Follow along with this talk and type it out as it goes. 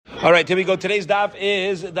All right, here we go. Today's daf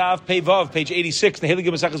is daf Pevav, page 86. We're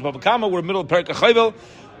middle of Perek HaChovel.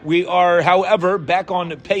 We are, however, back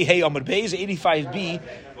on Pei Hey Amud Beis, 85b,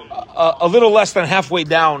 a little less than halfway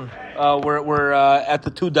down. We're at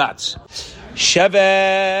the two dots.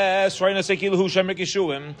 Sheves,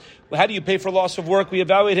 how do you pay for loss of work? We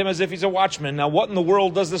evaluate him as if he's a watchman. Now, what in the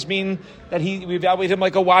world does this mean that we evaluate him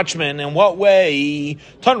like a watchman? In what way?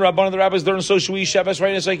 Ton Rabban, one of the rabbis learned so Sheves,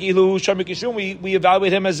 we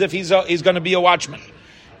evaluate him as if he's going to be a watchman.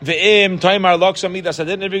 Ve'im Taimar Loksamid, I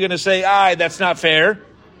didn't ever going to say, that's not fair.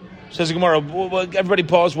 Says the Gemara. Everybody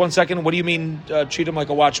pause 1 second. What do you mean treat him like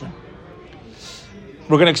a watchman?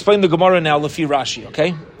 We're going to explain the Gemara now, Lefi Rashi,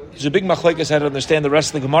 okay? There's a big machlekes how to understand the rest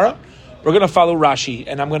of the Gemara. We're going to follow Rashi,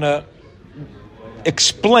 and I'm going to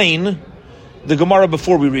explain the Gemara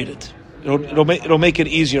before we read it. It'll make it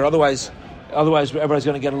easier. Otherwise everybody's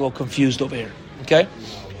going to get a little confused over here. Okay?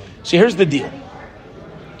 So here's the deal.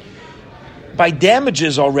 By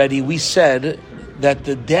damages already, we said that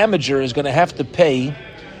the damager is going to have to pay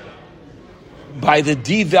by the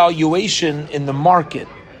devaluation in the market.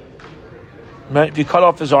 Right? If you cut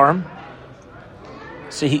off his arm,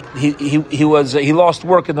 so he lost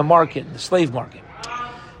work in the market, the slave market,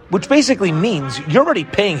 which basically means you're already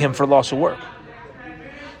paying him for loss of work.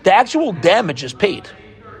 The actual damage is paid,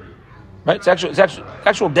 right?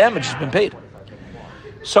 Actual damage has been paid.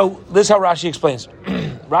 So this is how Rashi explains.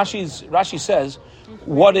 Rashi says,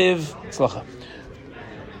 what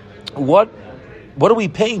are we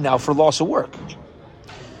paying now for loss of work?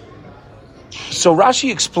 So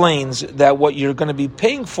Rashi explains that what you're going to be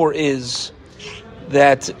paying for is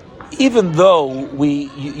that even though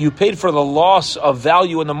you paid for the loss of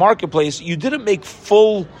value in the marketplace, you didn't make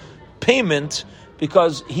full payment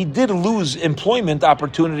because he did lose employment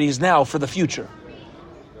opportunities now for the future.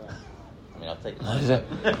 I'll take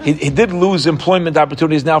it. He did lose employment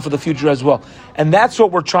opportunities now for the future as well. And that's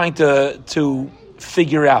what we're trying to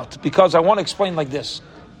figure out, because I want to explain like this.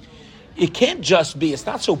 It can't just be, it's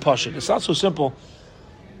not so pashut, it's not so simple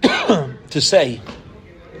to say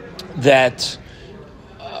that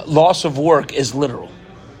loss of work is literal.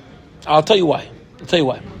 I'll tell you why.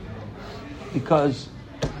 Because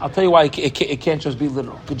I'll tell you why it can't just be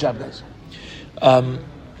literal. Good job, guys.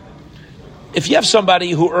 If you have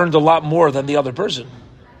somebody who earned a lot more than the other person,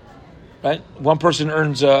 right? One person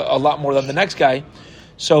earns a lot more than the next guy.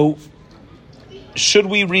 So should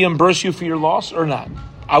we reimburse you for your loss or not?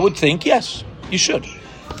 I would think yes, you should.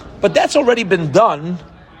 But that's already been done.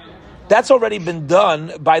 That's already been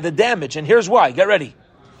done by the damage. And here's why. Get ready.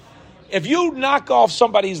 If you knock off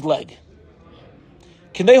somebody's leg,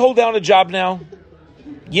 can they hold down a job now?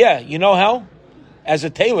 Yeah, you know how? As a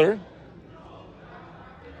tailor.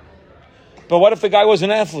 But what if the guy was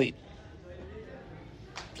an athlete?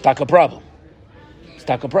 It's not a problem.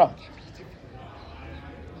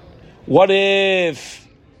 What if...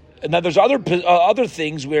 Now, there's other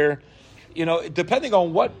things where, depending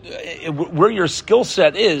on where your skill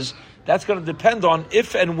set is, that's going to depend on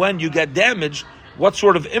if and when you get damaged, what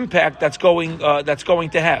sort of impact that's going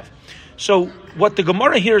to have. So what the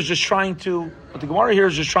Gemara here is just trying to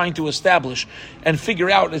establish and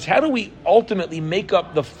figure out is, how do we ultimately make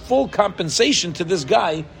up the full compensation to this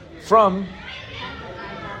guy from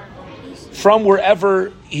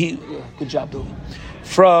wherever he. Good job, Billy.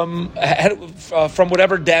 From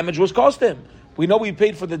whatever damage was caused to him. We know we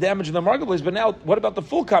paid for the damage in the marketplace, but now what about the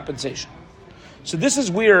full compensation? So this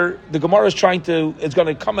is where the Gemara is going to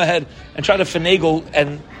come ahead and try to finagle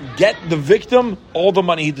and get the victim all the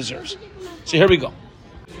money he deserves. So here we go.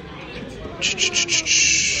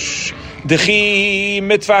 Says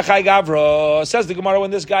the Gemara,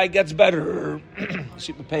 when this guy gets better,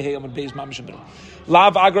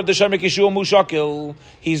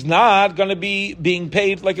 he's not going to be being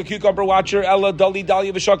paid like a cucumber watcher.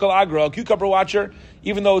 A cucumber watcher,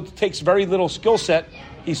 even though it takes very little skill set,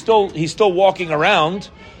 he's still walking around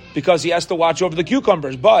because he has to watch over the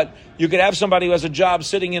cucumbers. But you could have somebody who has a job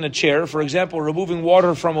sitting in a chair, for example, removing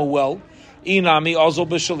water from a well. Inami also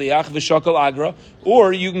b'shaliach v'shakal agra,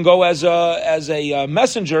 or you can go as a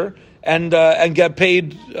messenger and get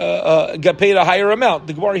paid a higher amount.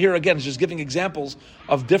 The Gemara here again is just giving examples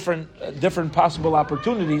of different possible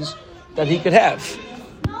opportunities that he could have.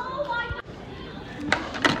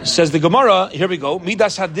 Says the Gemara, here we go.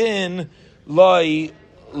 Midas hadin loy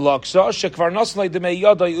laksa shekvar naslei demei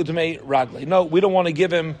yadai udmei raglei. No, we don't want to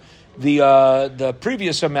give him the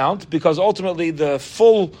previous amount, because ultimately the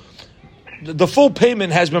full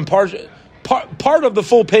payment has been part of the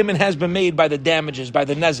full payment has been made by the damages, by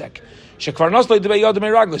the nezek.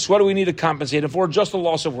 What do we need to compensate him for? Just a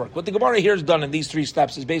loss of work. What the Gemara here has done in these 3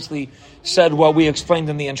 steps is basically said what we explained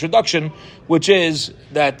in the introduction, which is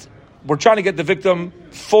that we're trying to get the victim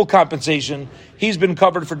full compensation. He's been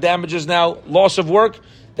covered for damages now, loss of work.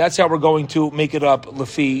 That's how we're going to make it up,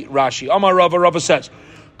 Lefi Rashi. Amar Rava says,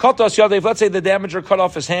 let's say the damager cut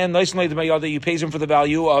off his hand, you pays him for the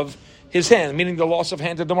value of his hand, meaning the loss of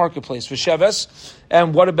hand in the marketplace. V'sheves,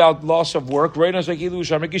 and what about loss of work?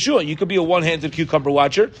 You could be a one-handed cucumber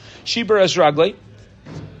watcher. Shiber es raglei.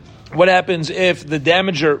 What happens if the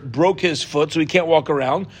damager broke his foot so he can't walk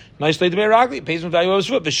around? Nicely to ragli, pays him the value of his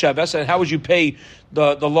foot. V'sheves, and how would you pay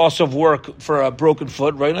the loss of work for a broken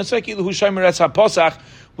foot? Right?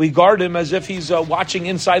 We guard him as if he's watching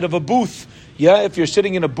inside of a booth. Yeah, if you're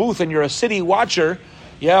sitting in a booth and you're a city watcher,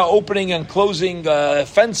 opening and closing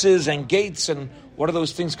fences and gates and what are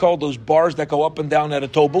those things called? Those bars that go up and down at a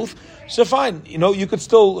toll booth. So fine, you could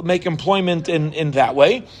still make employment in that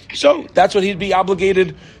way. So that's what he'd be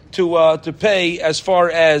obligated to pay as far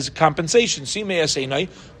as compensation.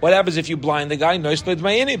 What happens if you blind the guy? Pay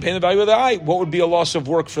the value of the eye. What would be a loss of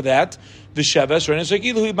work for that? We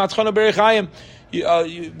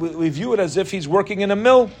view it as if he's working in a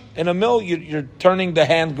mill. In a mill, you're turning the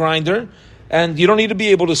hand grinder, and you don't need to be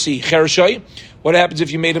able to see. What happens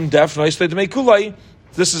if you made him deaf? This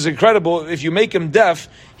is incredible. If you make him deaf,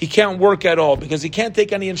 he can't work at all because he can't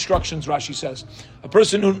take any instructions, Rashi says. A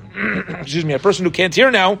person who can't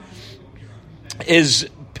hear now is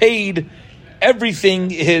paid everything,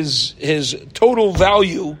 his total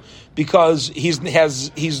value, because there's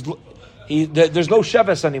no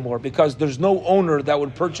sheves anymore, because there's no owner that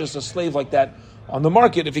would purchase a slave like that on the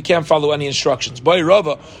market if he can't follow any instructions. Boy,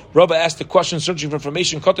 Rava asked the question, searching for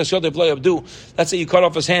information. Let's say you cut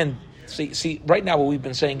off his hand. See, right now what we've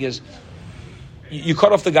been saying is, you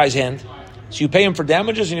cut off the guy's hand, so you pay him for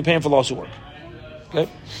damages and you pay him for loss of work.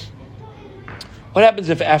 Okay? What happens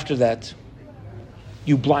if after that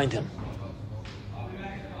you blind him?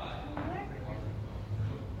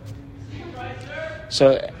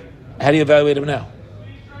 So, how do you evaluate him now?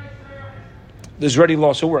 There's already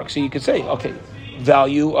loss of work. So you could say, okay,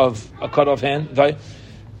 value of a cut off hand.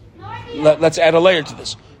 Let's add a layer to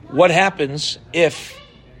this. What happens if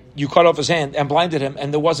you cut off his hand and blinded him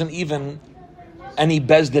and there wasn't even any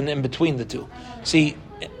bezdin in between the two? See,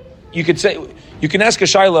 you can ask a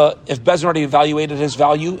shaila if bezdin already evaluated his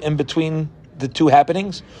value in between the two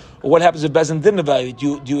happenings, or what happens if bezdin didn't evaluate?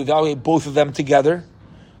 Do you evaluate both of them together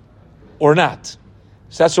or not?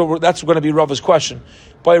 So that's going to be Rava's question.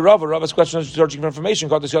 By Rava's question is searching for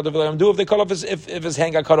information. If they cut off if his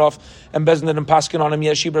hand got cut off and Bezdin didn't paskin on him,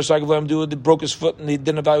 yes, Shibra Sagavlayam do, they broke his foot and they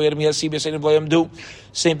didn't evaluate him, yes, Shibra do.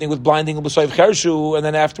 Same thing with blinding, and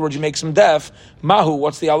then afterwards you make him deaf. Mahu,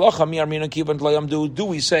 what's the halacha? Do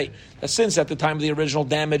we say that since at the time of the original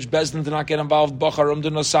damage, Bezdin did not get involved,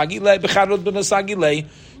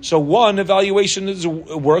 so one evaluation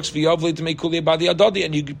works,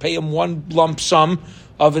 and you pay him one lump sum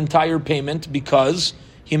of entire payment because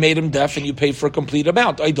he made him deaf and you paid for a complete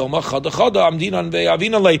amount. Or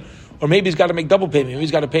maybe he's got to make double payment. Maybe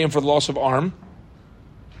he's got to pay him for the loss of arm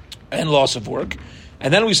and loss of work.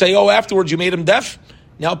 And then we say, afterwards you made him deaf,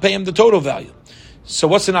 now pay him the total value. So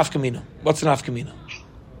what's an afkamina?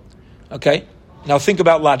 Okay? Now think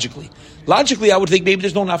about logically. Logically, I would think maybe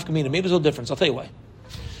there's no nafkamina. Maybe there's no difference. I'll tell you why.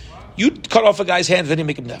 You cut off a guy's hand, then you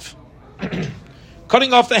make him deaf.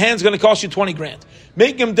 Cutting off the hand is going to cost you 20 grand.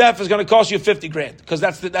 Making him deaf is going to cost you 50 grand because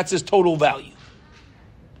that's his total value.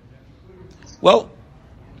 Well,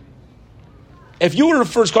 if you were to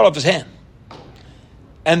first cut off his hand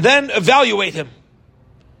and then evaluate him,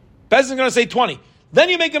 Bezdin's going to say 20. Then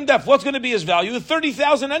you make him deaf. What's going to be his value?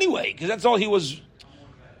 30,000 anyway, because that's all he was.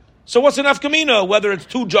 So what's an afkamina? Whether it's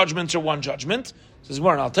 2 judgments or 1 judgment? Says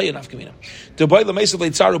Warren, I'll tell you an afkamina.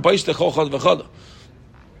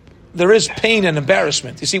 There is pain and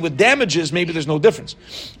embarrassment. You see, with damages, maybe there's no difference.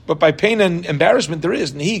 But by pain and embarrassment, there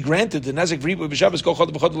is. And he granted the Nezek Vribu B'Shabbos Kol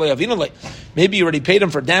Chod V'Chod Le'Avinalei. Maybe you already paid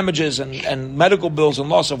him for damages and medical bills and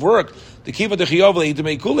loss of work. The Kiva de Chiyov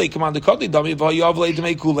Le'Idmei Kulei, Command the Kodli Dami V'Hayav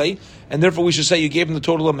Le'Idmei Kulei. And therefore we should say you gave him the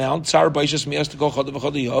total amount. Tzar Baishas Mias to Kol Chod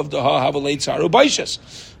V'Chod Le'Yav, D'ha Havalei Tzaru Baishas.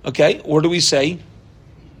 Okay? Or do we say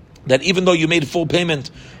that even though you made full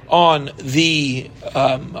payment on the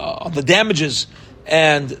damages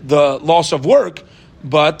and the loss of work,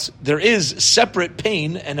 but there is separate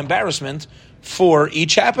pain and embarrassment for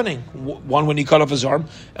each happening. One when he cut off his arm,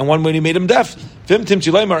 and one when he made him deaf. And if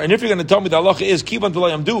you're going to tell me the halacha is kivan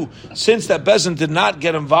delayam do, since that bezin did not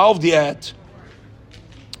get involved yet,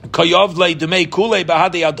 you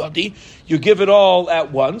give it all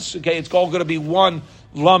at once. Okay, it's all going to be one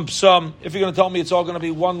lump sum. If you're going to tell me it's all going to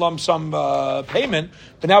be one lump sum payment,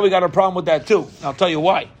 but now we got a problem with that too. And I'll tell you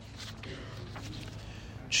why.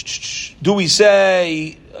 Do we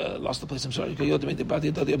say lost the place? I'm sorry.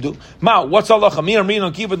 Ma, what's halacha? Mir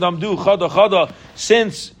minon kiva damdu chada chada.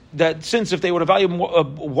 Since if they would value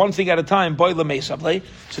one thing at a time,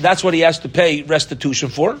 so that's what he has to pay restitution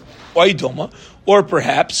for, or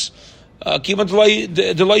perhaps since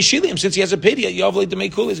he hasn't paid yet,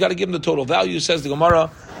 he's got to give him the total value. Says the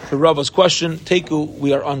Gemara to Rava's question, Teku,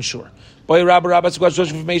 we are unsure. What is the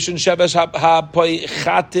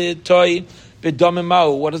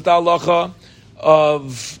halacha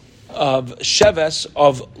of sheves,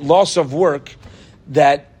 of loss of work,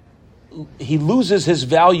 that he loses his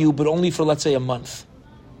value, but only for, let's say, a month?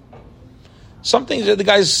 Something that the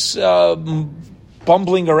guy's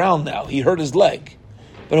bumbling around now. He hurt his leg,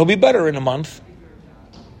 but he'll be better in a month.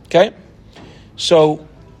 Okay? So,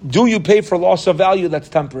 do you pay for loss of value that's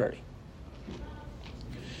temporary?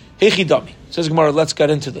 Hechidami. Says Gemara, let's get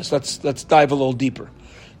into this. Let's dive a little deeper.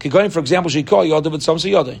 Going, for example, you gave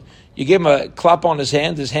him a clap on his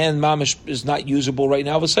hand mamish is not usable right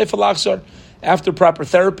now. After proper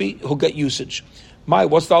therapy, he'll get usage.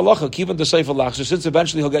 What's the halacha? Keep him to seif al-lachzer, since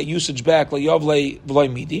eventually he'll get usage back. You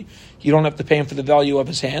don't have to pay him for the value of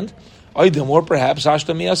his hand. Or perhaps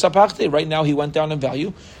right now he went down in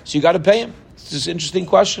value, so you got to pay him. This is an interesting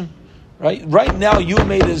question, right? Right now you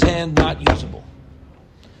made his hand not usable.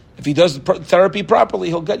 If he does the therapy properly,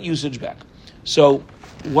 he'll get usage back. So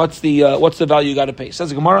what's the value you got to pay? Says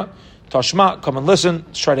the Gemara, Tashma, come and listen.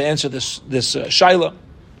 Let's try to answer this shaila.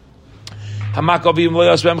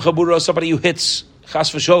 Somebody who hits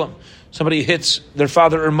chas v'sholem, somebody who hits their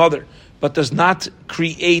father or mother, but does not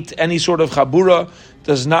create any sort of chabura,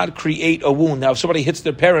 does not create a wound. Now, if somebody hits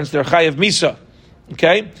their parents, they're chayav misa.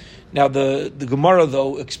 Okay? Now, the Gemara,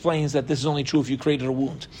 though, explains that this is only true if you created a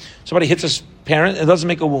wound. Somebody hits his parent, it doesn't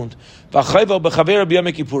make a wound. Or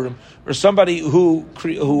somebody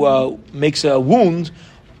who makes a wound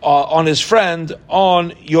on his friend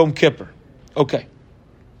on Yom Kippur. Okay.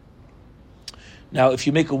 Now, if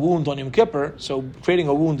you make a wound on Yom Kippur, so creating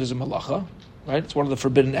a wound is a malacha, right? It's one of the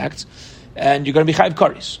forbidden acts, and you're going to be chayav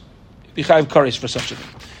karis. Be chayav karis for such a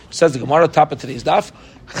thing. Says the Gemara, top of today's daf,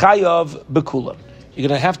 chayav bekulam. You're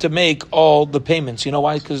going to have to make all the payments. You know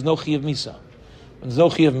why? Because no chiyav misa. When there's no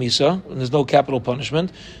chiyav misa, when there's no capital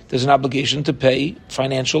punishment, there's an obligation to pay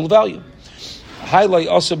financial value.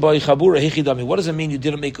 What does it mean you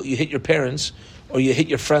hit your parents or you hit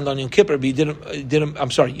your friend on Yom Kippur, but you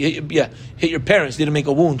hit your parents, didn't make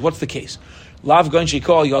a wound? What's the case?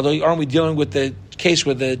 Aren't we dealing with the case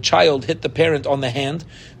where the child hit the parent on the hand?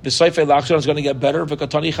 The Seifei is going to get better.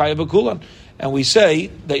 And we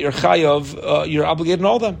say that you're chayav, you're obligated in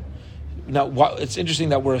all of them. Now, it's interesting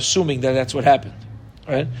that we're assuming that that's what happened.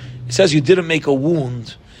 Right? It says you didn't make a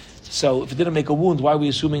wound. So if it didn't make a wound, why are we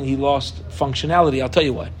assuming he lost functionality? I'll tell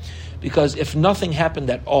you why. Because if nothing happened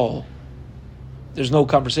at all, there's no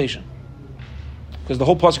conversation. Because the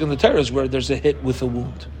whole pasuk in the Torah is where there's a hit with a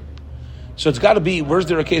wound. So it's got to be, where's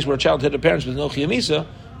there a case where a child hit a parents with no chiyamisa?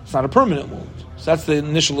 It's not a permanent wound. So that's the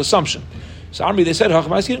initial assumption. So Army, they said, no,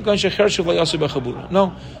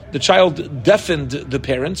 the child deafened the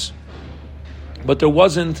parents, but there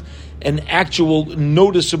wasn't an actual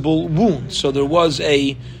noticeable wound. So there was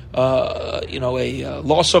a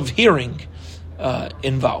loss of hearing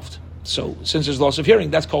involved. So since there's loss of hearing,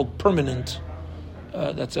 that's called permanent.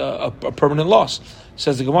 That's a permanent loss.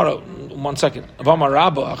 Says the Gemara. 1 second. We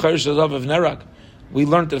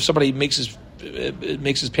learned that if somebody makes his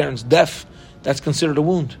parents deaf, that's considered a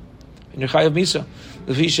wound. And you're chayav misa.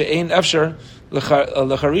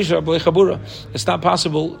 It's not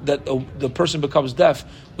possible that the person becomes deaf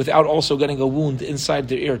without also getting a wound inside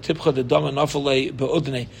their ear.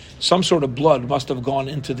 Some sort of blood must have gone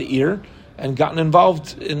into the ear and gotten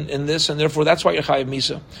involved in this, and therefore that's why you're chayav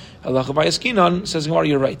misa. Says Gemara,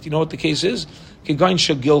 you're right. You know what the case is?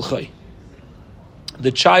 The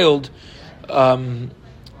child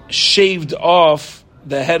shaved off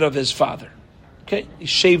the head of his father. Okay, he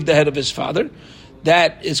shaved the head of his father.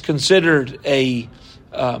 That is considered a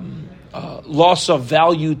loss of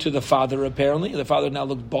value to the father. Apparently, the father now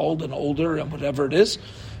looks bald and older and whatever it is,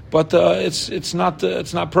 but it's not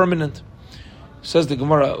permanent. Says the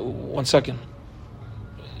Gemara. 1 second.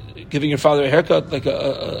 Giving your father a haircut like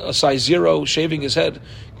a size 0, shaving his head.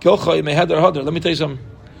 Let me tell you something.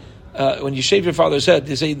 When you shave your father's head,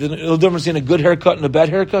 they say the difference between a good haircut and a bad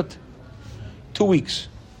haircut. 2 weeks.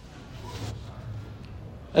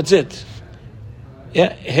 That's it.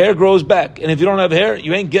 Yeah, hair grows back, and if you don't have hair,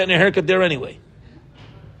 you ain't getting a haircut there anyway.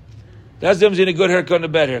 That's the difference between a good haircut and a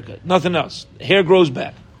bad haircut. Nothing else. Hair grows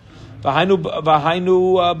back.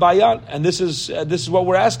 V'hainu bayan, and this is what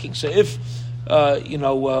we're asking. So if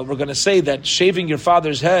we're going to say that shaving your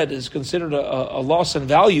father's head is considered a loss in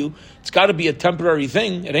value, it's got to be a temporary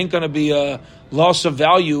thing. It ain't going to be a loss of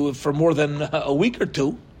value for more than a week or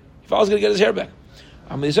two. If I was going to get his hair back,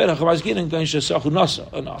 I'll tell you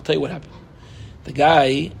what happened. The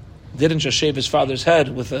guy didn't just shave his father's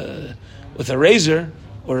head with a razor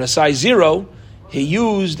or a size 0. He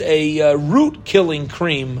used a root killing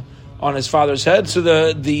cream on his father's head, so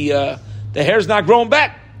the hair's not growing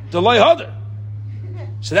back. The loy hadar.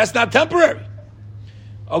 So that's not temporary.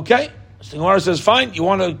 Okay? So the Gemara says, fine, you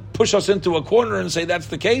want to push us into a corner and say that's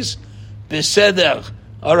the case? Beseder.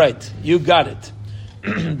 All right, you got it.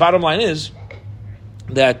 Bottom line is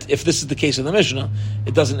that if this is the case of the Mishnah,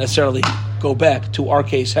 it doesn't necessarily go back to our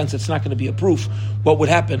case, hence it's not going to be a proof. What would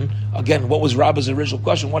happen, again, what was Rabba's original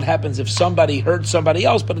question? What happens if somebody hurt somebody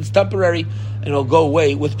else, but it's temporary and it'll go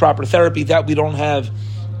away with proper therapy? That we don't have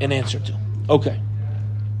an answer to. Okay.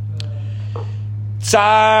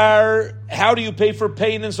 Tsar, how do you pay for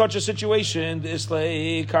pain in such a situation? The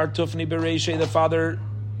father,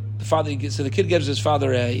 so the kid gives his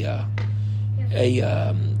father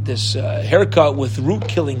this haircut with root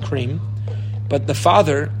killing cream, but the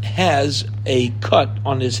father has a cut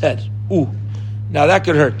on his head. Ooh, now that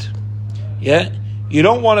could hurt. Yeah, you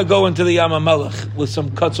don't want to go into the Yam HaMelech with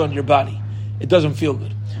some cuts on your body. It doesn't feel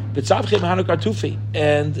good.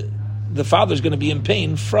 And the father's going to be in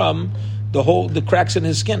pain from the cracks in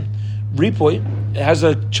his skin. Ripoy has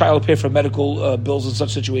a child pay for medical bills in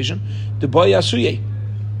such situation. The boy asuye,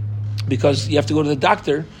 because you have to go to the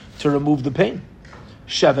doctor to remove the pain.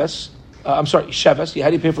 Sheves. How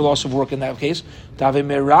do you pay for loss of work in that case? Tave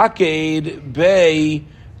meraked bei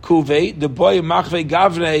kuve the boy machve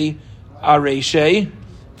gavne areshe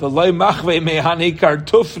the loy machve mehane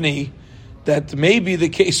kartufni. That maybe the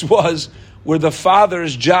case was where the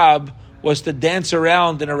father's job was to dance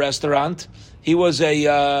around in a restaurant. He was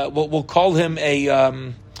we'll call him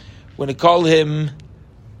an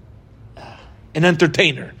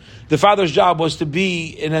entertainer. The father's job was to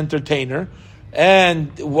be an entertainer,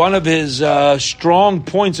 and one of his strong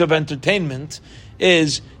points of entertainment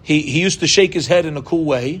is he used to shake his head in a cool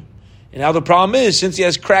way. And now the problem is, since he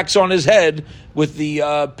has cracks on his head with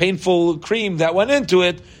the painful cream that went into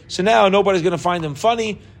it, so now nobody's going to find him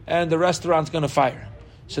funny, and the restaurant's going to fire him.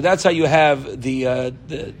 So that's how you have the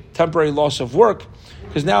temporary loss of work,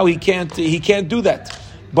 because now he can't do that.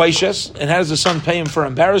 Baishes, and how does the son pay him for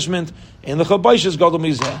embarrassment? In the Baishes Gadol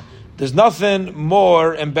Mizeh. There's nothing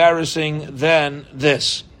more embarrassing than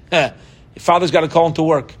this. Your father's got to call him to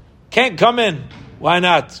work. Can't come in. Why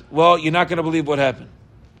not? Well, you're not going to believe what happened.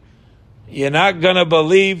 You're not going to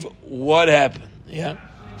believe what happened. Yeah.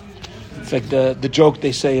 In fact, the joke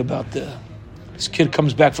they say about this kid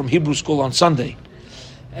comes back from Hebrew school on Sunday,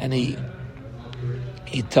 and he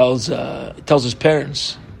tells his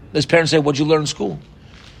parents. His parents say, "What'd you learn in school?"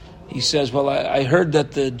 He says, "Well, I heard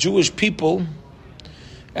that the Jewish people,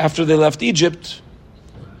 after they left Egypt,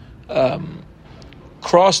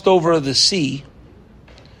 crossed over the sea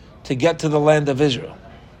to get to the land of Israel.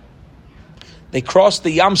 They crossed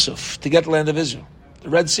the Yam Suf to get to the land of Israel, the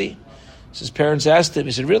Red Sea." So his parents asked him,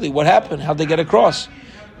 he said, "Really, what happened? How'd they get across?"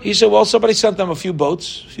 He said, "Well, somebody sent them a few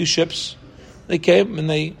boats, a few ships. They came and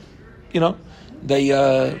they got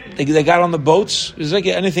on the boats." He's like,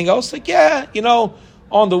 "Anything else?" Like, "Yeah,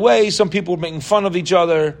 on the way, some people were making fun of each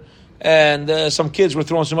other, and some kids were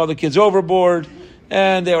throwing some other kids overboard,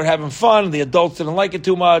 and they were having fun. The adults didn't like it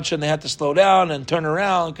too much, and they had to slow down and turn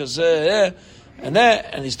around because and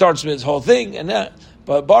he starts with his whole thing, and that.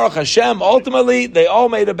 But Baruch Hashem, ultimately, they all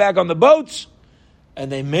made it back on the boats,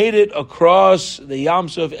 and they made it across the Yam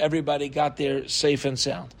Suf. Everybody got there safe and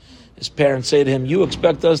sound." His parents say to him, "You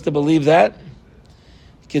expect us to believe that?"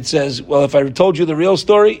 The kid says, "Well, if I told you the real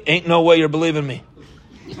story, ain't no way you're believing me."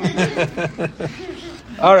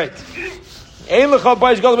 All right.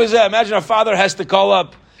 Imagine a father has to call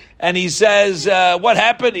up and he says, "What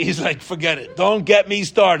happened?" He's like, "Forget it. Don't get me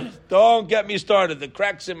started. Don't get me started. The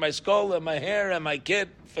cracks in my skull and my hair and my kid,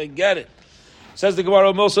 forget it." Says the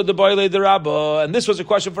Gemara, "Milsa de Boile de Rabba," and this was a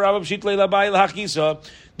question for Rabba Pshitle Labai Lahakisa.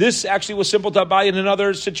 This actually was simple to buy in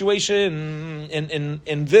another situation.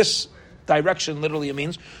 In this direction, literally it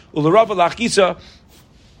means Rabba Lahakisa,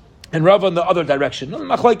 and Rava in the other direction.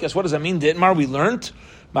 Machlaikas, what does that mean? Ditmar, we learned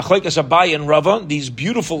Machlaikas Abai and Rava, these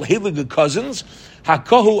beautiful Heilige cousins.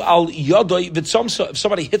 Hakahu al yadoi. If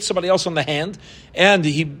somebody hits somebody else on the hand, and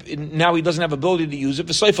now he doesn't have ability to use it,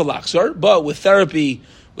 but with therapy,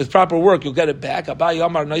 with proper work, you'll get it back. You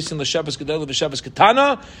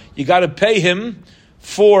got to pay him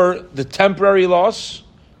for the temporary loss,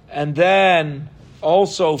 and then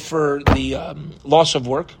also for the loss of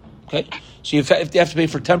work. Okay, so you have to pay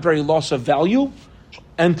for temporary loss of value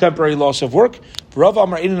and temporary loss of work. No,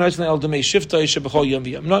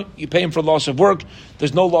 you pay him for loss of work.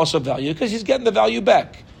 There's no loss of value because he's getting the value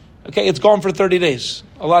back. Okay, it's gone for 30 days.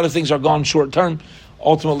 A lot of things are gone short term.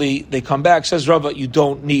 Ultimately, they come back. Says Rava, you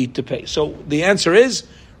don't need to pay. So the answer is,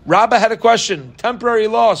 Rabba had a question. Temporary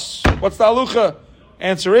loss. What's the halucha?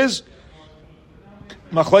 Answer is,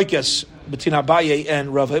 machlokes between Abaye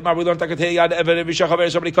and Rava. We learned that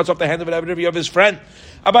somebody cuts off the hand of an Eved of his friend.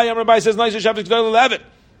 Abaye Rabbi says,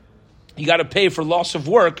 you got to pay for loss of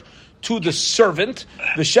work to the servant,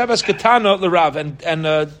 the Shevas Katana L'Rav,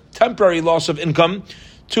 and temporary loss of income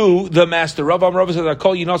to the master. Rava says, I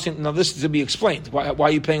call you nothing. Now this is to be explained. Why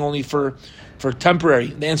are you paying only for temporary?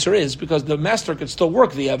 The answer is because the master can still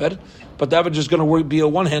work the Eved, but the Eved is going to be a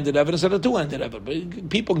one-handed Eved instead of a two-handed Eved. But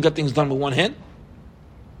people can get things done with one hand.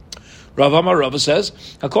 Rava says,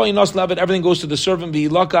 I call you nothing Eved, everything goes to the servant,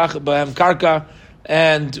 v'ilakach b'hem karka,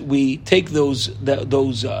 and we take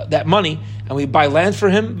that money and we buy land for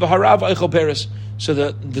him, v'harav eichel peres. So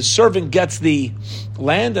the servant gets the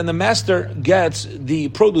land and the master gets the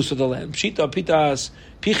produce of the land. Pshita pitas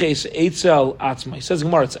piches eitzel atzmai. Says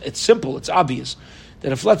Gemara, it's simple, it's obvious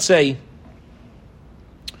that if, let's say,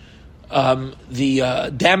 the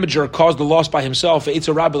damager caused the loss by himself,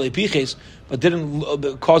 eitzel rabele piches, but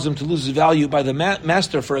didn't cause him to lose his value by the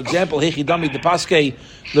master. For example, hechidami de paske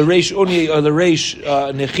l'reish unye or l'reish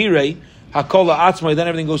nechire. Hakola atzmai, then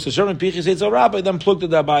everything goes to servant. Pichis eitzel rabbi, then plukta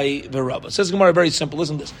da by the rabbi. Says Gemara, very simple.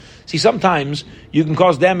 Listen to this. See, sometimes you can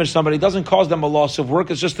cause damage to somebody. It doesn't cause them a loss of work.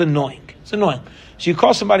 It's just annoying. It's annoying. So you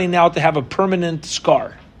cause somebody now to have a permanent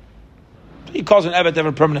scar. You cause an Eved to have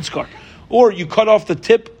a permanent scar. Or you cut off the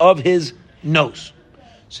tip of his nose.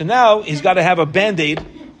 So now he's got to have a Band-Aid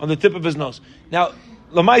on the tip of his nose. Now,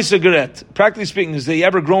 Lamaisa Geret, practically speaking, is he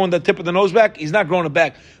ever growing the tip of the nose back? He's not growing it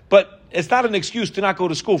back. But it's not an excuse to not go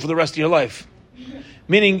to school for the rest of your life.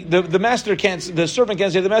 Meaning, the master can't, the servant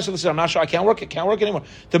can't say to the master, listen, I'm not sure, I can't work anymore.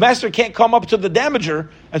 The master can't come up to the damager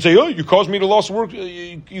and say, oh, you caused me to loss of work,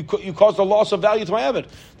 you caused a loss of value to my Eved.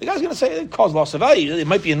 The guy's going to say, it caused loss of value. It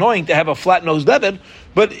might be annoying to have a flat-nosed Eved,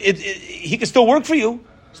 but he can still work for you.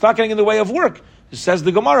 It's not getting in the way of work. It says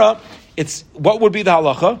the Gemara, what would be the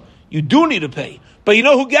halacha? You do need to pay. But you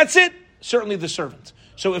know who gets it? Certainly the servant.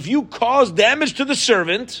 So if you cause damage to the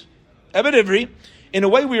servant, Eved Ivri, in a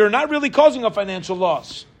way we are not really causing a financial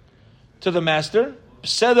loss to the master,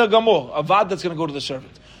 Seder Gamor, a vad that's going to go to the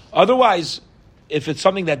servant. Otherwise, if it's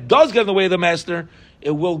something that does get in the way of the master,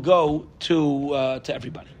 it will go to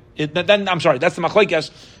everybody. That's the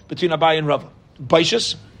machlokes between Abaye and Rava.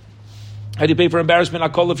 Baishas, how do you pay for embarrassment?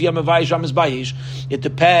 It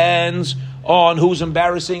depends on who's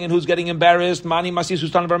embarrassing and who's getting embarrassed. Mani masis who's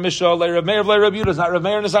talking about Mishnah, Rav Meir, Rav Yehuda. It's not Rav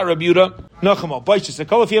Meir and it's not Rav Yehuda. Nachamo,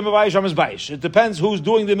 baishis. It depends who's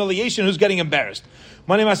doing the humiliation, who's getting embarrassed.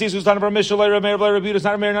 Mani masis who's talking about Mishnah, Rav Meir, Rav Yehuda. It's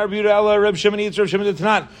not Rav Meir, not Rav Yehuda. Ella Rav Shimon, it's Rav Shimon the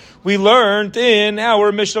Tanan. We learned in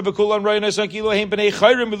our Mishnah B'Kula and Rayna Sankilo Heim B'nei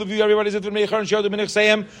Chayrim. We review everybody's Zit B'nei Chayrim Shadu B'nei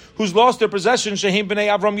Chsayim, who's lost their possession. Sheheim B'nei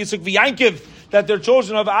Avram Yitzchak V'Yankiv, that they're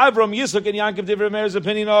children of Avram Yitzchak and Yankiv. Rav Meir's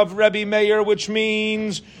opinion of Rabbi Meir, which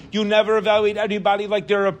means you never evaluate anybody like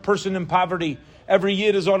they're a person in poverty. Every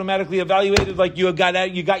yid is automatically evaluated like you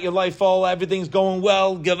got your life all, everything's going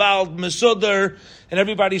well, Gevald, Mesudar, and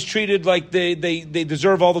everybody's treated like they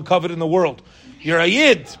deserve all the covet in the world. You're a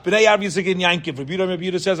yid. B'nei Av Yitzchak and Yankiv. Rabbi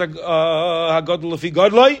Yehuda says, Hagadol Lefi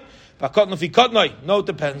Godloi, V'Katan Lefi Katnoi. No, it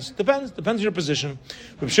depends. Depends on your position.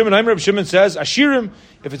 Rabbi Shimon says, Ashirim,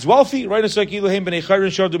 if it's wealthy,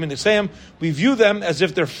 we view them as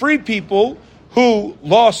if they're free people who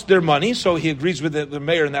lost their money. So he agrees with the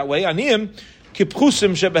mayor in that way. Aniyim,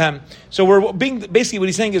 kipchusim shebehem. So basically what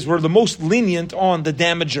he's saying is we're the most lenient on the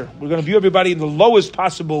damager. We're going to view everybody in the lowest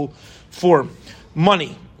possible form.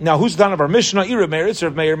 Money. Now, who's the son of our Mishnah? Rav Meir, it's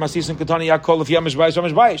Rav Meir, Masis and Katani Yakol, if Yamish Baish,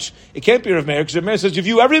 Yamish Baish. It can't be Rav Meir, because Rav Meir says you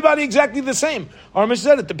view everybody exactly the same. Our Mishnah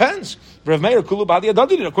said it depends. Rav Meir, Kulu Badi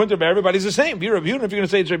Adadi, according to Rav Meir, everybody's the same. Be Rav Yehuda, if you're going to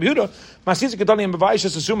say it's Rav Yehuda. Masis and Katani and Baish,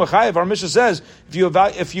 just assume a chayiv. Our Mishnah says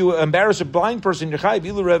if you embarrass a blind person, you're chayiv.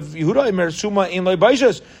 Ilu Rav Yehuda, Emer Suma in Lei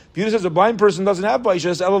Baishas. Yehuda says a blind person doesn't have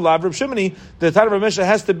Baishas, Elalav Reb Shimoni. The title of Rav Mishnah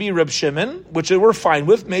has to be Reb Shimon, which we're fine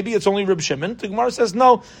with. Maybe it's only Reb Shimon. The Gemara says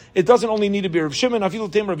no, it doesn't only need to be Reb Shimon.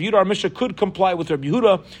 Afilu Tim Rav Yehuda, our Mishnah could comply with Rabbi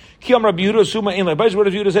Yehuda. Kiyam Rabbi Yehuda Suma in Lei Baishas. What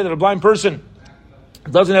does Yehuda say that a blind person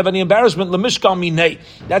doesn't have any embarrassment? Lemishkal minei.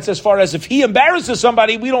 That's as far as if he embarrasses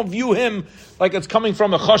somebody, we don't view him like it's coming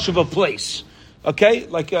from a chush of a place. Okay,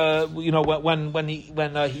 like when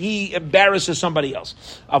he embarrasses somebody else.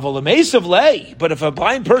 But if a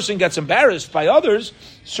blind person gets embarrassed by others,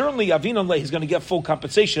 certainly Avinon lei, he's going to get full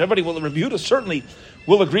compensation. Everybody will review certainly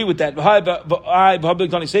will agree with that. But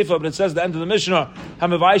it says at the end of the Mishnah,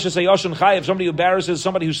 if somebody embarrasses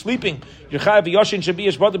somebody who's sleeping, but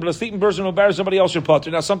a sleeping person who embarrasses somebody else, you're potter.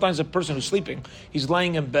 Now sometimes a person who's sleeping, he's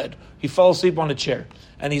laying in bed, he fell asleep on a chair,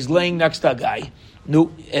 and he's laying next to a guy.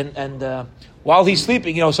 While he's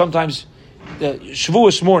sleeping, sometimes the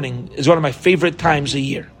Shavuos morning is one of my favorite times a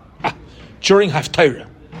year. During Haftarah.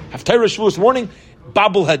 Haftarah Shavuos morning,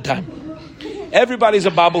 bobblehead time. Everybody's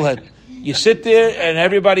a bobblehead. You sit there, and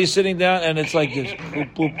everybody's sitting down, and it's like this.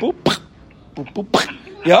 Boop, boop, boop, boop, boop, boop.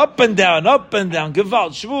 You're up and down,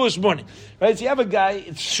 Gewalt, Shavuos morning. Right? So you have a guy,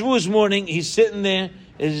 it's Shavuos morning, he's sitting there,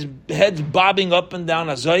 his head's bobbing up and down,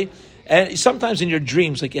 azay. And sometimes in your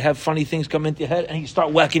dreams, like you have funny things come into your head, and you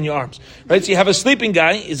start whacking your arms, right? So you have a sleeping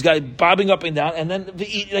guy, his guy bobbing up and down, and then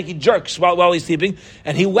he jerks while he's sleeping,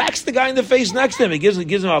 and he whacks the guy in the face next to him. He gives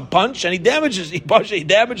him a punch, and he damages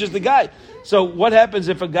the guy. So what happens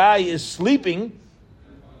if a guy is sleeping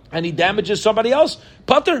and he damages somebody else?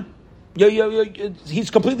 Putter.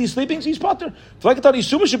 He's completely sleeping, so he's pater. He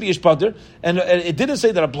should be pater, and it didn't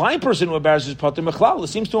say that a blind person who embarrasses pater mechlal. It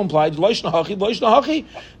seems to imply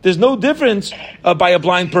there's no difference by a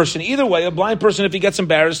blind person. Either way, a blind person, if he gets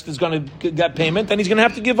embarrassed, is going to get payment, and he's going to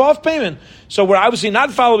have to give off payment. So we're obviously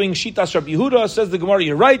not following Shitas Rabbi Yehuda. Says the Gemara,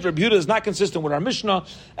 you're right. Rabbi Yehuda is not consistent with our Mishnah.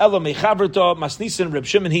 Ela mechaverta masnisin Reb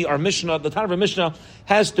Shimon. Our Mishnah, the Tanna of our Mishnah,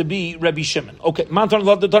 has to be Rabbi Shimon. Okay, Mantan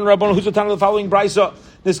love the Tanna Rabbanon. Who's the Tanna of the following Brisa?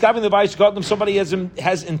 This guy in the Bais Katan, somebody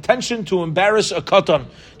has intention to embarrass a Katan.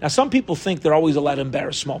 Now, some people think they're always allowed to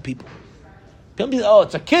embarrass small people. People be,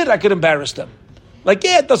 it's a kid, I could embarrass them. Like,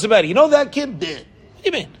 it doesn't matter. You know that kid? What do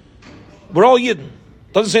you mean? We're all Yidden.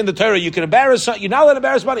 Doesn't say in the Torah you can embarrass, you're not allowed to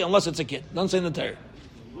embarrass somebody unless it's a kid. Doesn't say in the Torah.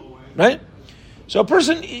 Right? So a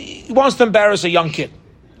person he wants to embarrass a young kid.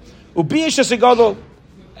 And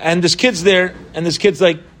this kid's there, and this kid's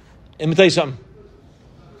like, let me tell you something.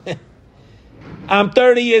 I'm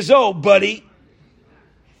 30 years old, buddy.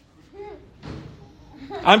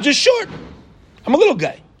 I'm just short. I'm a little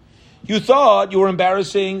guy. You thought you were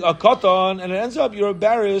embarrassing a katan, and it ends up you're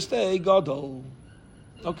embarrassed a gadol.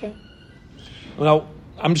 Okay. Well,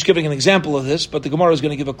 I'm just giving an example of this, but the Gemara is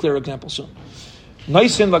going to give a clear example soon. So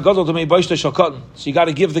you got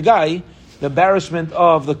to give the guy the embarrassment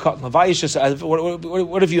of the katan.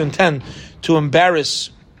 What if you intend to embarrass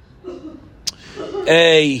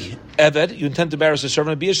a Eved, you intend to embarrass a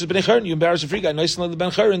servant, you embarrass a free guy, so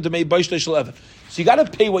you got to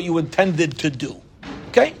pay what you intended to do.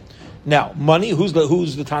 Okay? Now, money, who's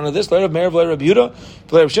the Tana of this? What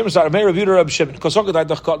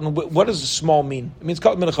does small mean? It means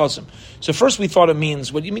so first we thought it means,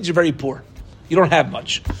 it means you're very poor. You don't have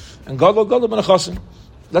much. And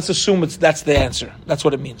let's assume that's the answer. That's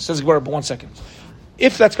what it means. Says but 1 second.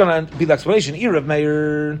 If that's going to be the explanation,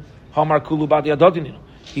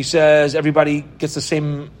 he says everybody gets the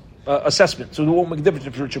same assessment, so it won't make a difference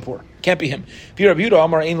if you're rich or poor. Can't be him. He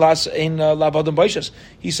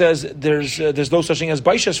says there's no such thing as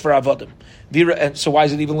baishas for avodim. And so why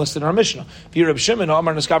is it even listed in our Mishnah? According to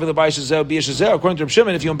Reb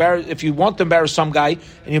Shimon, if you want to embarrass some guy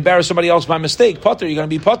and you embarrass somebody else by mistake, potter, you're going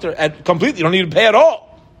to be potter at completely. You don't need to pay at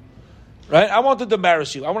all. Right? I wanted to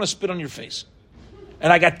embarrass you. I want to spit on your face,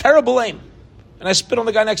 and I got terrible aim, and I spit on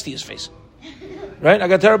the guy next to his face. Right? I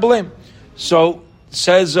got terrible aim. So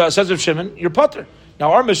says Reb Shimon, you're putter.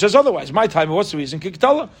 Now our Mishnah says otherwise. My time, what's the reason?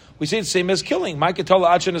 Kikatala. We say it's the same as killing. My katala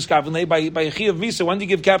achin is kavanle by chiyav misa. When do you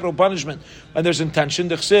give capital punishment? When there's intention.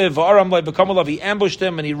 The chsiv aram like bekamalav. He ambushed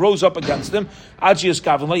him and he rose up against him. Achi is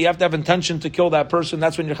kavanle. You have to have intention to kill that person.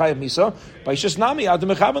 That's when you're chayav misa. By shisnami adam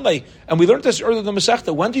kavanle. And we learned this earlier in the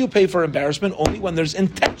Masechta. When do you pay for embarrassment? Only when there's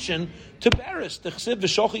intention to embarrass. The chsiv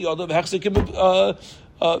v'shochi yodav hechzik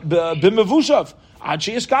b'mevushav.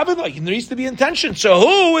 Achi is kavanle. There needs to be intention. So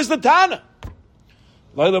who is the Tana?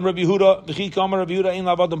 Lailam Rabbi Yehuda, V'chi Kamar Rabbi Yehuda, Ein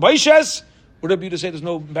Lavadim Baishes. Would Rabbi Yehuda say there's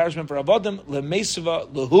no embarrassment for Avodim?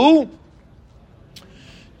 Lemeisva Lehu.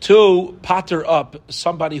 To patter up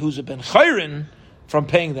somebody who's a ben chayrin from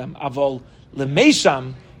paying them. Avol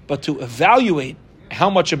Lemeisam, but to evaluate how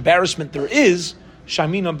much embarrassment there is,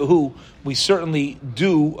 Shaminam Behu, we certainly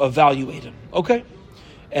do evaluate him. Okay?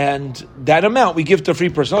 And that amount we give to a free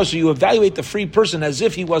person. Also, you evaluate the free person as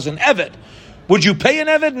if he was an Eved. Would you pay an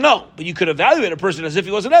Eved? No. But you could evaluate a person as if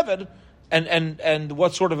he was an Eved and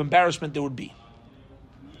what sort of embarrassment there would be.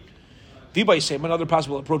 Vibay say, another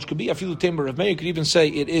possible approach could be, Afilu Tamer of Meir could even say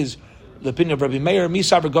it is the opinion of Rabbi Meir,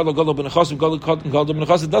 Misaber Gadol Gadol B'Nechasim Gadol Gadol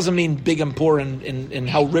B'Nechasim, it doesn't mean big and poor in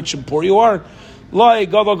how rich and poor you are.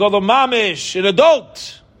 Like Gadol Gadol Mamish, an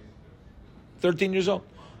adult, 13 years old.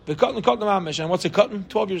 The Katan Mamish, and what's a Katan?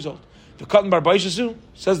 12 years old. The Katan Bar Baishasu,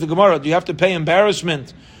 says the Gemara, do you have to pay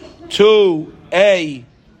embarrassment to a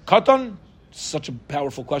Katan? Such a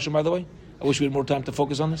powerful question, by the way. I wish we had more time to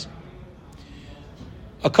focus on this.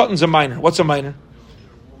 A Katan's a minor. What's a minor?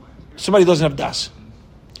 Somebody doesn't have das.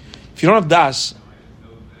 If you don't have das,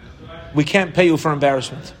 we can't pay you for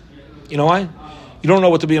embarrassment. You know why? You don't know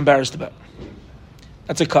what to be embarrassed about.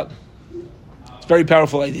 That's a Katan. It's a very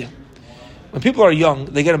powerful idea. When people are young,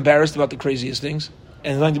 they get embarrassed about the craziest things,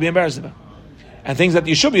 and they're going to be embarrassed about. And things that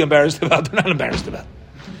you should be embarrassed about, they're not embarrassed about.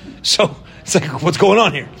 So it's like, what's going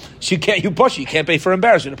on here? So you can't pay for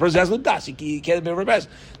embarrassment. A person has no das, you can't pay for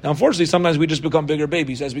embarrassment. Now, unfortunately, sometimes we just become bigger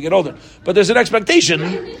babies as we get older. But there's an expectation.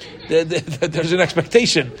 There's an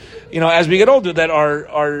expectation, as we get older, that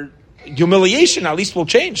our humiliation at least will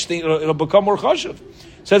change. It'll become more chashuv.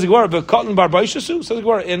 Says the Gemara, "V'katan bar baishasu." Says the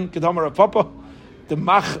Gemara in Kedamar of Papa, the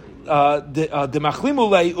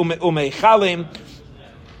machlimulei umeichalim.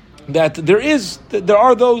 That there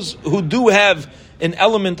are those who do have an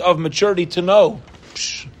element of maturity to know.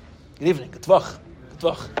 Good evening. Tvach.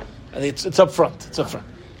 It's up front.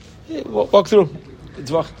 Walk through.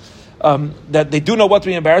 That they do know what to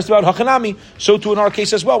be embarrassed about. Hachanami. So too in our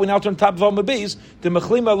case as well. We now turn top of Mabez. The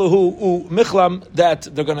mechlim eluhu michlam, that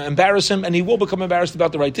they're going to embarrass him, and he will become embarrassed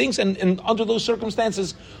about the right things. And under those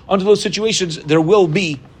circumstances, under those situations, there will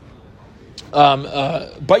be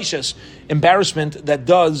baishas, embarrassment that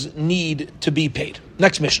does need to be paid.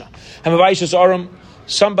 Next Mishnah.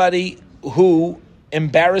 Somebody who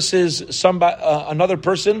embarrasses another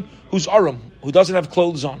person who's arum, who doesn't have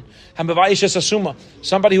clothes on.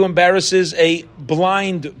 Somebody who embarrasses a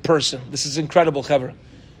blind person. This is incredible, Chaver.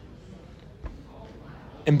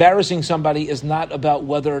 Embarrassing somebody is not about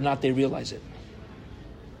whether or not they realize it.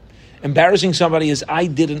 Embarrassing somebody is, I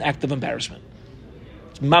did an act of embarrassment.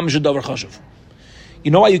 It's mamzhu davar chashuv. You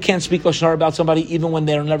know why you can't speak Lashon Hara about somebody even when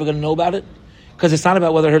they're never going to know about it? Because it's not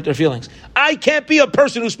about whether it hurt their feelings. I can't be a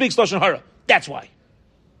person who speaks Lashon Hara. That's why.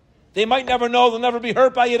 They might never know, they'll never be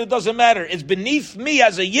hurt by it, it doesn't matter. It's beneath me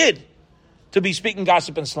as a yid to be speaking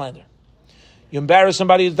gossip and slander. You embarrass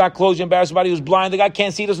somebody who's not clothed, you embarrass somebody who's blind, the guy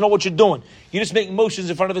can't see, doesn't know what you're doing. You just make motions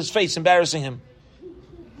in front of his face, embarrassing him.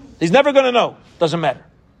 He's never going to know. Doesn't matter.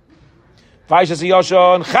 You're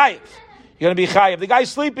going to be chayiv. The guy's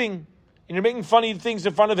sleeping, and you're making funny things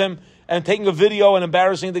in front of him and taking a video and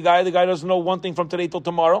embarrassing the guy. The guy doesn't know one thing from today till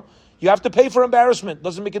tomorrow. You have to pay for embarrassment.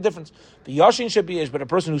 Doesn't make a difference. The yashin should be ish, but a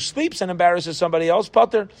person who sleeps and embarrasses somebody else,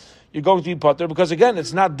 pater, you're going to be pater, because again,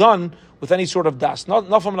 it's not done with any sort of das. Anytime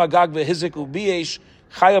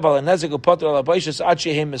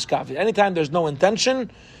there's no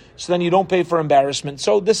intention, so then you don't pay for embarrassment.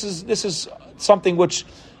 So this is something which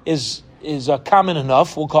is common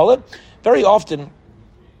enough, we'll call it. Very often,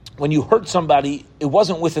 when you hurt somebody, it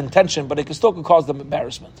wasn't with intention, but it still could cause them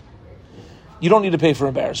embarrassment. You don't need to pay for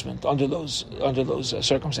embarrassment under those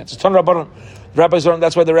circumstances. Ton Rabbanon, rabbis learn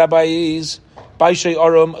that's why the rabbi is Baishay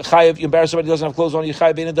Arum Chayev. You embarrass somebody who doesn't have clothes on. You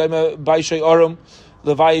Chayev Bein Daima Baishay Arum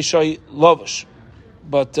Levayishay Lovish.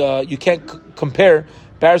 But you can't compare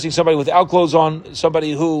embarrassing somebody without clothes on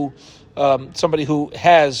somebody who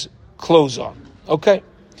has clothes on. Okay.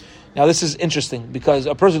 Now this is interesting because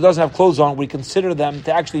a person who doesn't have clothes on, we consider them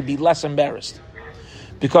to actually be less embarrassed.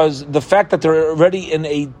 Because the fact that they're already in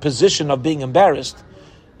a position of being embarrassed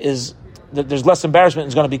is that there's less embarrassment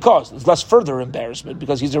is going to be caused. There's less further embarrassment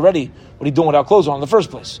because he's already, what are you doing without clothes on in the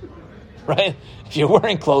first place? Right? If you're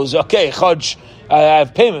wearing clothes, okay, chudge, I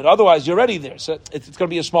have payment. Otherwise, you're already there. So it's going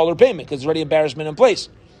to be a smaller payment because there's already embarrassment in place.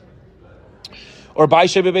 Or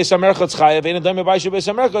Baishay Bebeis HaMerchatz Chayev, Ein Adayim Baishay Bebeis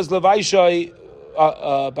HaMerchatz Levaishay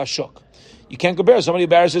Bashuk. You can't compare somebody who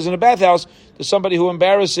embarrasses in a bathhouse to somebody who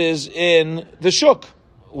embarrasses in the shuk.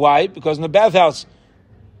 Why? Because in the bathhouse,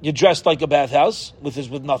 you're dressed like a bathhouse with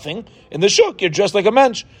nothing. In the shuk, you're dressed like a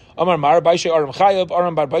mensch. Amar Mar Baishay Aram Chayav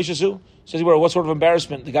Aram Bar Baishasu. Says, what sort of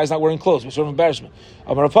embarrassment? The guy's not wearing clothes. What sort of embarrassment?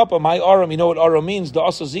 Amar Papa, my Aram. You know what Aram means? The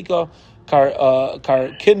Asazika Kar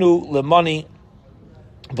Kinu Lemani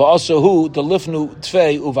Va'asahu the Lifnu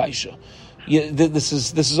Tvei Uvaisha.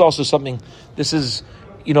 This is also something. This is,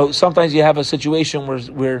 sometimes you have a situation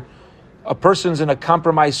where a person's in a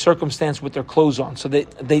compromised circumstance with their clothes on. So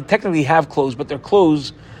they technically have clothes, but their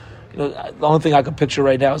clothes, the only thing I can picture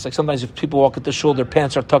right now is like sometimes if people walk at the shul, their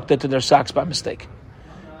pants are tucked into their socks by mistake.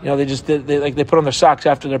 They put on their socks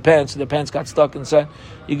after their pants, and their pants got stuck inside.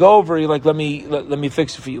 You go over, you're like, let me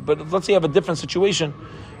fix it for you. But let's say you have a different situation.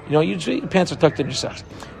 usually your pants are tucked in your socks.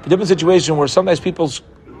 A different situation where sometimes people's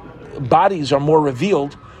bodies are more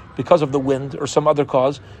revealed because of the wind or some other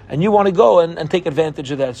cause, and you want to go and take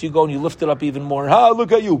advantage of that. So you go and you lift it up even more.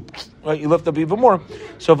 Look at you. Right? You lift up even more.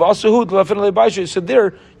 So you said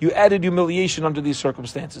there, you added humiliation under these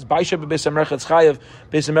circumstances. Says,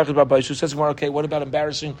 okay, what about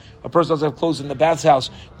embarrassing? A person doesn't have clothes in the bathhouse.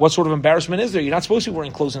 What sort of embarrassment is there? You're not supposed to be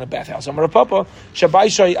wearing clothes in a bathhouse.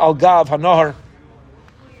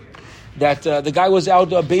 That the guy was out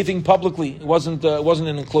bathing publicly. It wasn't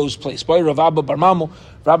an enclosed place. Rabbi Bar Mamo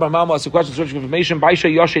asked a question, searching information.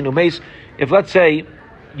 If, let's say,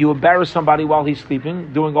 you embarrass somebody while he's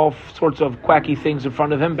sleeping, doing all sorts of quacky things in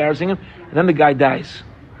front of him, embarrassing him, and then the guy dies.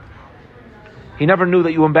 He never knew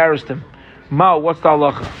that you embarrassed him. Mao, what's the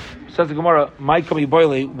halacha? Says the Gemara,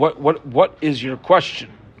 what is your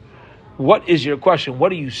question? What is your question?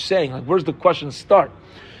 What are you saying? Like, where's the question start?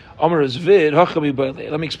 Let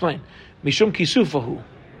me explain. Mishum kisufahu.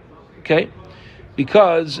 Okay?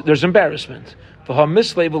 Because there's embarrassment.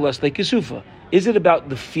 Is it about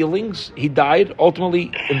the feelings? He died.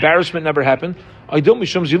 Ultimately, embarrassment never happened.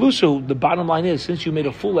 The bottom line is, since you made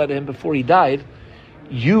a fool out of him before he died,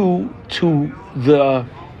 you to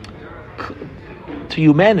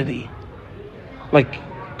humanity, like,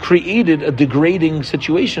 created a degrading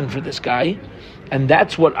situation for this guy, and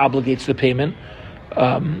that's what obligates the payment.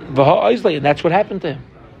 And that's what happened to him.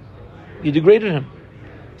 You degraded him,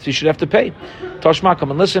 so you should have to pay. Tashma,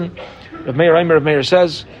 come and listen. Rav Meir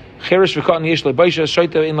says, if the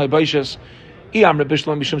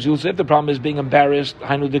problem is being embarrassed,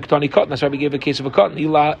 that's why we gave a case of a cotton.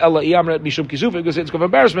 Because it's of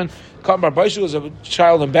embarrassment. Cotton bar baisha was a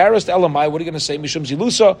child embarrassed. Elamai, what are you going to say? Mishum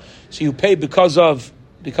zilusa. So you pay because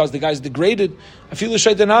the guy's degraded. I feel a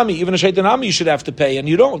shaitanami. Even a shaitanami you should have to pay, and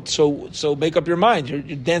you don't. So make up your mind. You're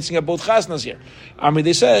dancing at both chasnas here.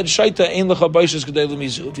 They said shaita ein lecha baishas kedei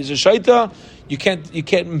lemizu. If he's a shaita, you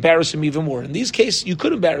can't embarrass him even more. In these cases, you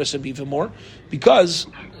could embarrass him even more because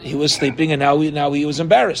he was sleeping and now he was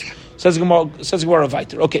embarrassed. Says Gemara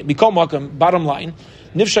Vayter. Okay, Mikol Makam. Bottom line.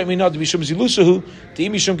 Let's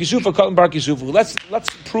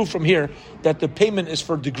prove from here that the payment is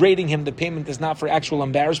for degrading him. The payment is not for actual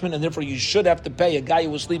embarrassment, and therefore you should have to pay a guy who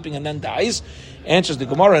was sleeping and then dies. Answers the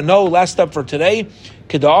Gemara, no. Last step for today.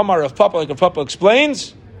 Keda Amar of Papa, like Rav Papa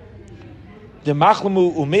explains, the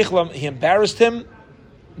Machlamu Umechlam, he embarrassed him,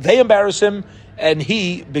 they embarrassed him, and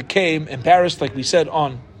he became embarrassed, like we said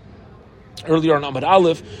earlier on Amad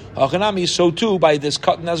Aleph, so too by this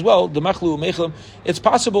cotton as well, the machlu mechlam, it's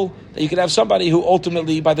possible that you could have somebody who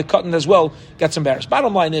ultimately by the cotton as well gets embarrassed.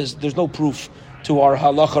 Bottom line is there's no proof to our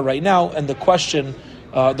halacha right now, and the question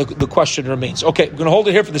remains. Okay, we're going to hold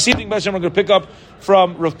it here for this evening, but we're going to pick up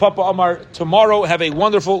from Rav Papa Amar tomorrow. Have a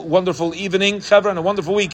wonderful, wonderful evening, Chevra, and a wonderful week.